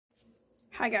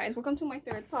Hi guys, welcome to my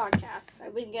third podcast.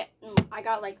 I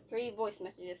got like 3 voice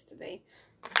messages today.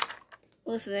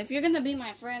 Listen, if you're gonna be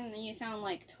my friend and you sound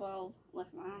like 12,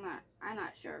 listen, I'm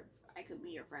not sure if I could be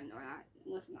your friend or not.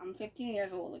 Listen, I'm 15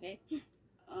 years old, okay?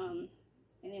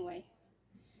 Anyway.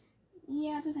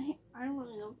 Yeah, I don't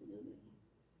really know what to do.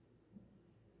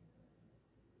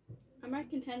 I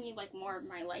might continue like more of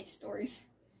my life stories.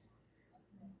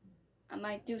 I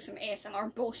might do some ASMR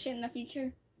bullshit in the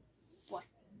future. But,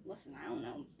 listen, I don't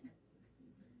know.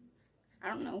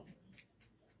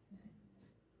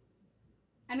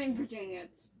 I'm in Virginia.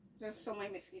 There's so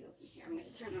many mosquitoes in here. I'm gonna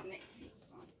turn on my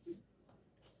mosquitoes on.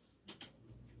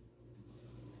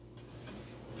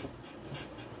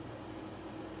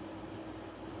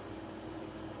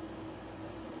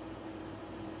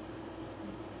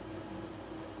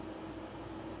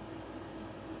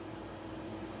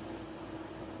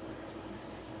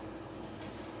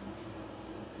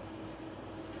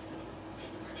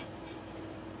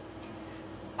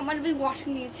 I'm gonna be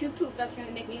watching the YouTube poop that's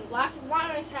gonna make me laugh a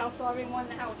lot in this house so everyone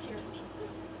in the house hears me.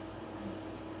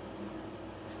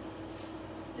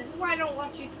 This is why I don't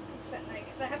watch YouTube poops at night,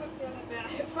 because I have a feeling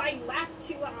that if I laugh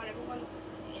too loud, everyone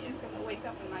is gonna wake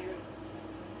up in my room.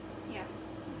 Yeah.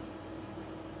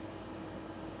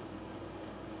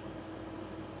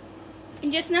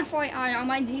 And just an FYI, on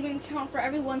my deviant count, for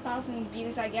every 1,000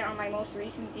 views I get on my most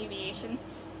recent deviation,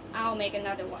 I'll make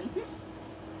another one.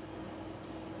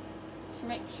 So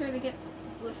make sure to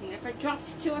listen, if it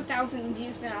drops to 1,000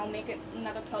 views, then I'll make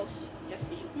another post just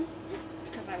for you.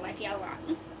 Because I like you a lot.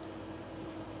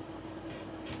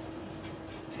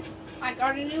 I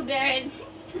got a new bed.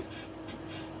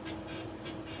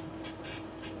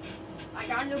 I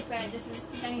got a new bed. This is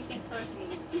anything personal.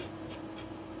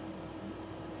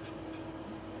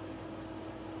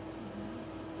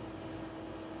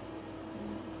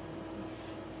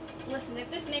 Listen, if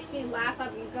this makes me laugh,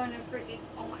 I'm gonna freaking,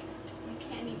 oh my god,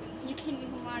 you can't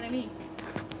even lie to me.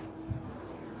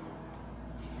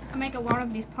 I make a lot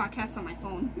of these podcasts on my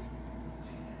phone.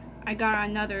 I got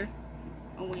another,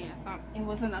 oh wait, I thought it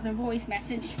was another voice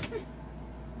message.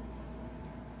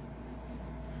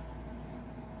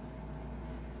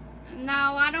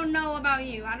 No, I don't know about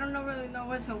you. I don't really know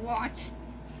what to watch.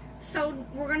 So,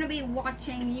 we're gonna be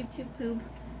watching YouTube poop.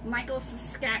 Michael's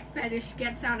scat fetish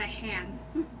gets out of hand.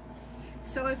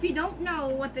 So if you don't know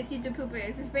what this YouTube poop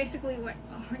is, it's basically what,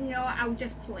 I'll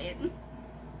just play it.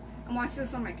 I'm watching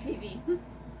this on my TV.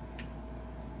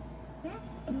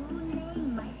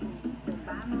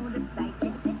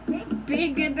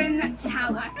 Bigger than the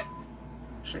tower.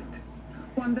 Shit.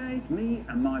 One day, me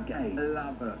and my gay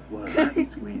lover were having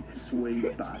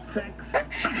sweet, but sex.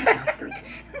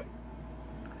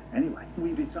 Anyway,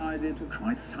 we decided to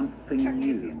try something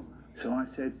new. So I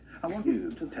said, I want you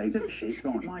to take the shit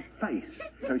on my face.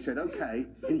 So he said, okay.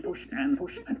 He pushed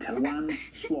until one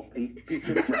sloppy piece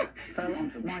of crap fell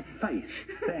onto my face.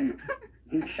 Then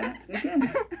he shat again.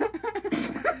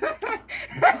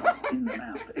 In the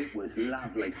mouth. It was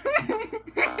lovely.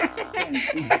 Then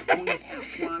he squeezed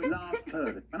out one last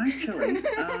turd. And actually,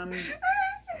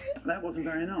 that wasn't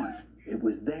very nice. It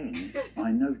was then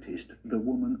I noticed the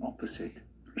woman opposite.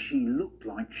 She looked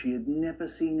like she had never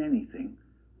seen anything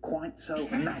quite so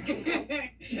magical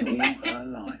in all her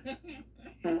life.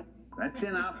 That's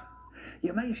enough.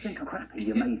 You may think I'm crappy,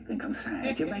 you may think I'm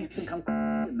sad, you may think I'm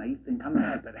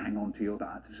mad, but hang on to your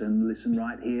butts and listen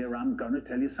right here. I'm going to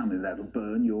tell you something that'll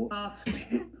burn your ass.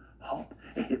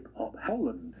 Hip hop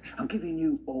Holland. I'm giving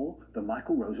you all the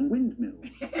Michael Rosen windmill.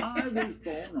 I was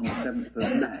born on the 7th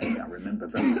of May. I remember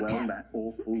very well that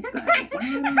awful day.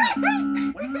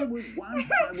 When I was 1,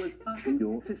 I was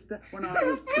your sister. When I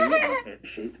was 2, I ate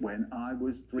shit. When I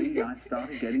was 3, I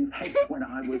started getting head. When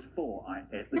I was 4, I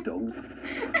ate the dogs.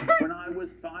 When I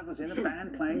was 5, I was in a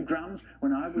band playing drums.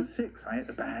 When I was 6, I ate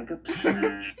a bag of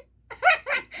smash.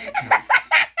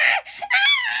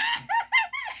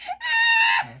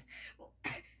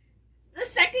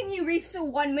 You reach the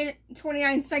 1 minute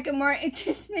 29 second mark, it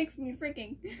just makes me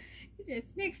freaking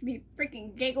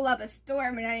giggle up a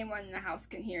storm, and anyone in the house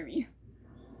can hear me.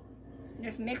 It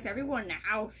just makes everyone in the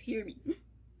house hear me.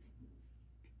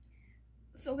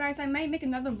 So guys, I might make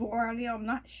another vlog audio, I'm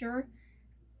not sure.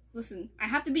 Listen, I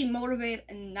have to be motivated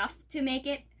enough to make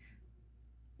it.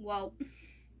 Well,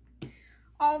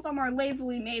 all of them are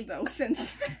lazily made though,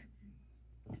 since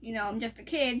I'm just a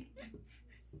kid.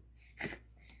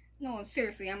 No,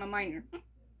 seriously, I'm a minor.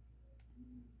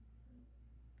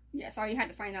 Yeah, sorry you had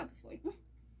to find out this way.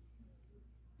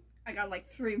 I got like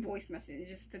 3 voice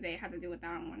messages today. I had to do with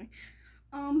that one.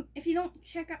 If you don't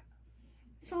check out...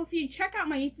 So if you check out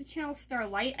my YouTube channel,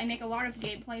 Starlight, I make a lot of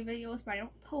gameplay videos, but I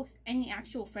don't post any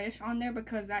actual fish on there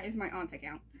because that is my aunt's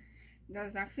account. That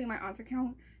is actually my aunt's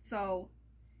account. So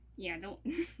yeah, don't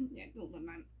let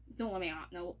my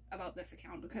aunt know about this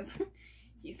account because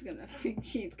she's gonna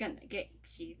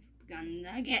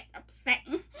get upset.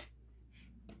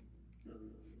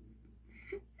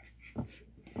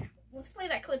 Let's play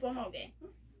that clip one more game.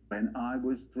 When I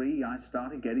was 3, I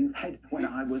started getting fed. When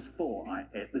I was 4, I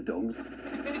ate the dogs.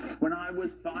 When I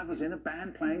was 5, I was in a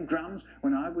band playing drums.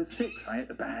 When I was 6, I ate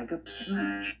a bag of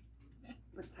smash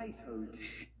potatoes.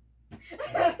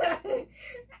 That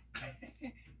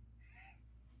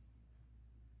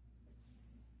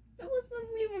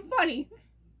wasn't even funny.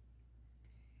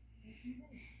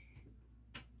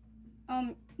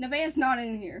 Nevaeh's not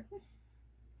in here.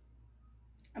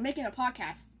 I'm making a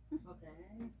podcast. Okay,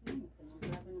 I didn't see anything. I'm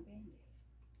grabbing a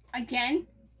Band-Aid. Again?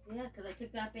 Yeah, because I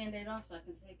took that Band-Aid off so I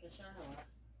can take a shower.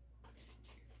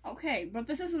 Okay, but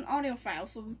this is an audio file,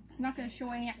 so it's not going to show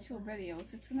any actual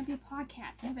videos. It's going to be a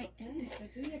podcast. Okay, so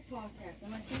do your podcast.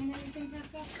 Am I saying everything that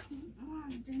fast? Come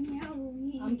on, Danielle.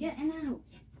 I'm getting out.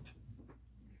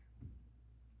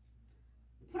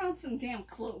 Put on some damn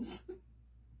clothes.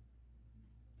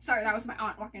 Sorry, that was my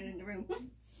aunt walking in the room.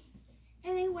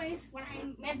 Anyways, what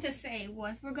I meant to say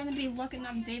was we're going to be looking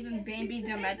up Dave and Bambi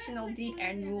Dimensional Deep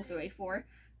and Rule 34.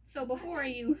 So before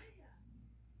you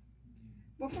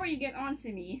get on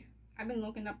to me, I've been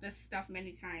looking up this stuff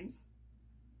many times.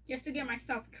 Just to get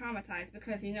myself traumatized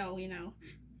because, you know.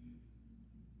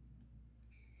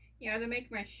 Yeah, I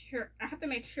have to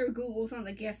make sure Google's on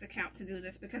the guest account to do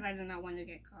this because I do not want to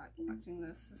get caught watching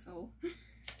this. So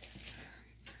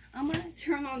I'm going to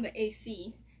turn on the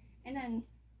AC and then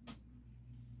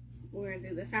we're going to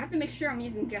do this. I have to make sure I'm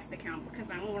using guest account because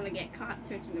I don't want to get caught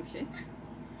searching up shit.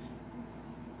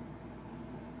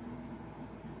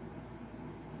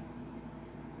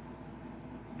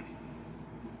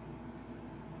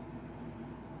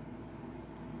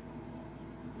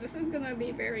 This is going to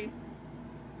be very...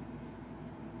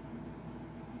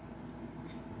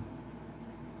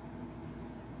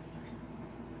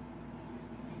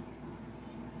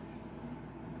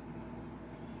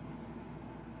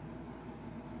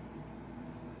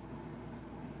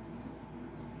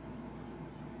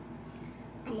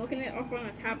 I'm looking it up on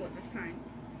a tablet this time.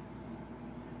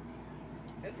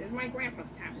 This is my grandpa's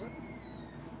tablet.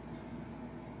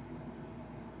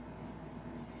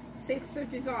 Safe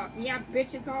search is off. Yeah,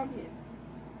 bitch, it's obvious.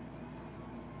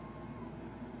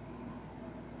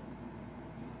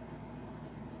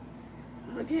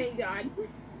 Okay, God.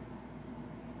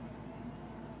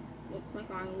 We'll click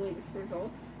on the latest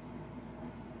results.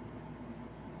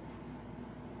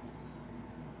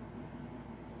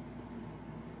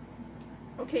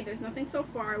 Okay, there's nothing so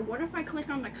far. What if I click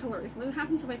on the colors? What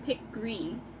happens if I pick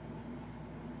green?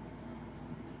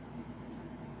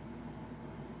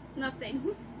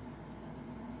 Nothing.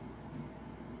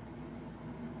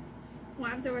 What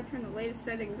happens if I turn the latest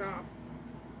settings off?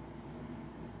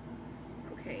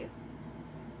 Okay.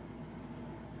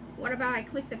 What about I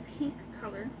click the pink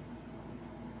color?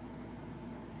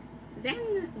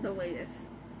 Then the latest.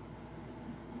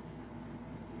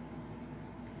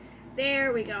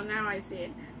 There we go, now I see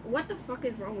it. What the fuck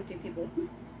is wrong with you people?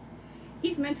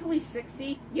 He's mentally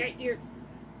 60, yet you're...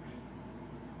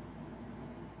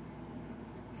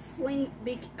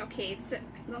 Okay,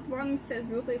 the bottom says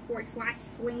Rule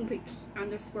 34/sling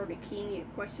underscore bikini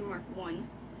 !1.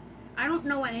 I don't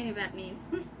know what any of that means.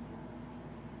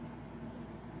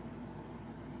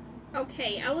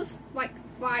 Okay, I was like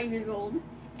 5 years old,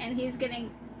 and he's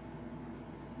getting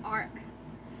art.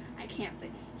 I can't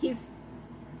say. He's...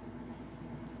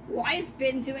 Why has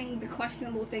been doing the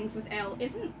questionable things with L?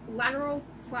 Isn't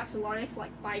lateral/Lotus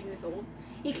like 5 years old?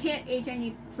 He can't age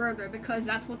any further because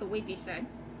that's what the wiki said.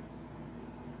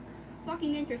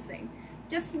 Fucking interesting.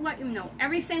 Just to let you know,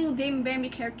 every single Dave and Bambi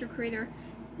character creator,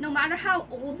 no matter how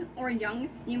old or young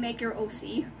you make your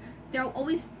OC, there'll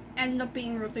always end up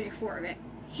being Rule 34 of it.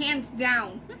 Hands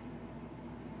down.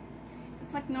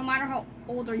 It's like no matter how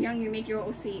old or young you make your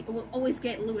OC, it will always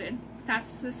get looted. That's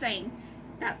the saying.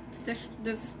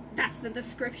 That's the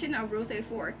description of Rule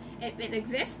 34. If it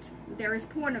exists, there is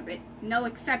porn of it. No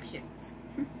exceptions.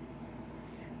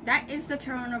 That is the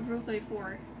turn of Rule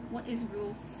 34. What is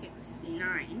Rule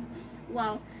 69?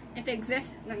 Well, if it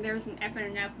exists, then there's an F and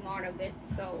an F mod of it,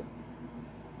 so...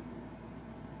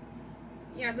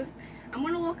 Yeah, I'm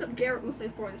gonna look up Garrett Rule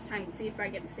 34 this time to see if I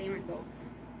get the same results.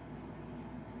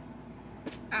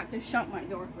 I have to shut my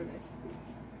door for this.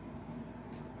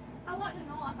 I'll let you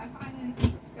know if I find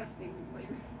anything disgusting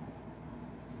later.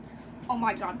 Oh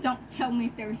my god, don't tell me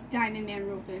if there's Diamond Man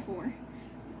Rule 34.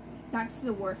 That's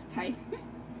the worst type.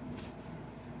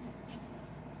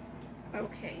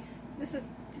 Okay. This is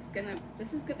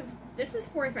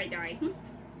for if I die.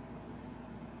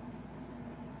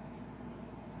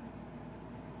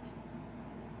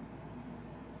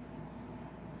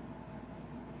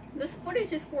 This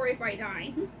footage is for if I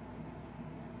die.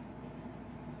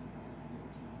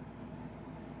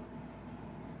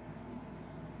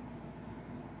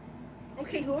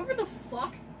 Okay, whoever the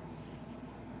fuck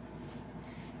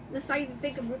decided to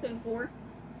think of looking for.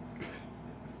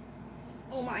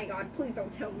 Oh my god, please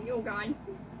don't tell me. Oh god.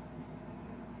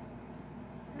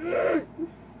 What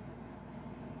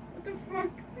the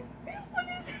fuck? What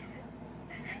is it?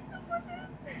 What is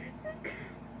it?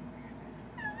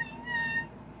 Oh my god.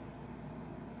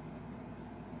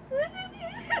 What is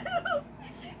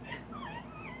it? What the fuck is that?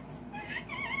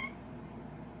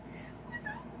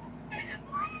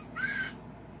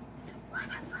 What is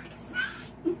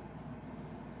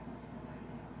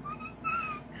that? What is that? What is that?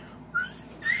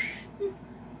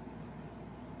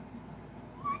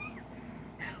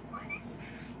 What is that?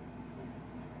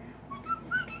 What the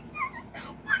fuck is that?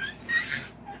 What is that?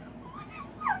 What the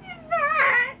fuck is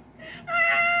that?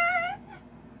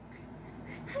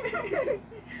 Okay.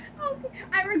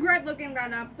 I regret looking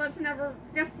that up. Let's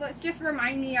just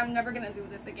remind me I'm never gonna do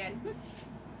this again.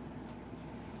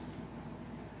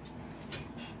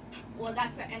 Well,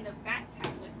 that's the end of that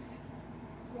tablet.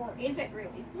 Or is it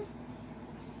really?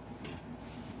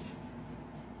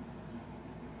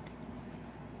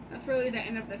 That's really the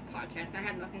end of this podcast. I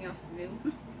had nothing else to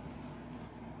do.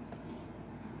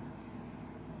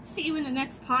 See you in the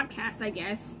next podcast, I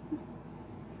guess.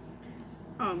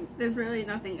 There's really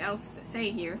nothing else to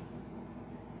say here.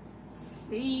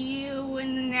 See you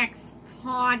in the next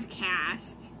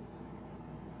podcast.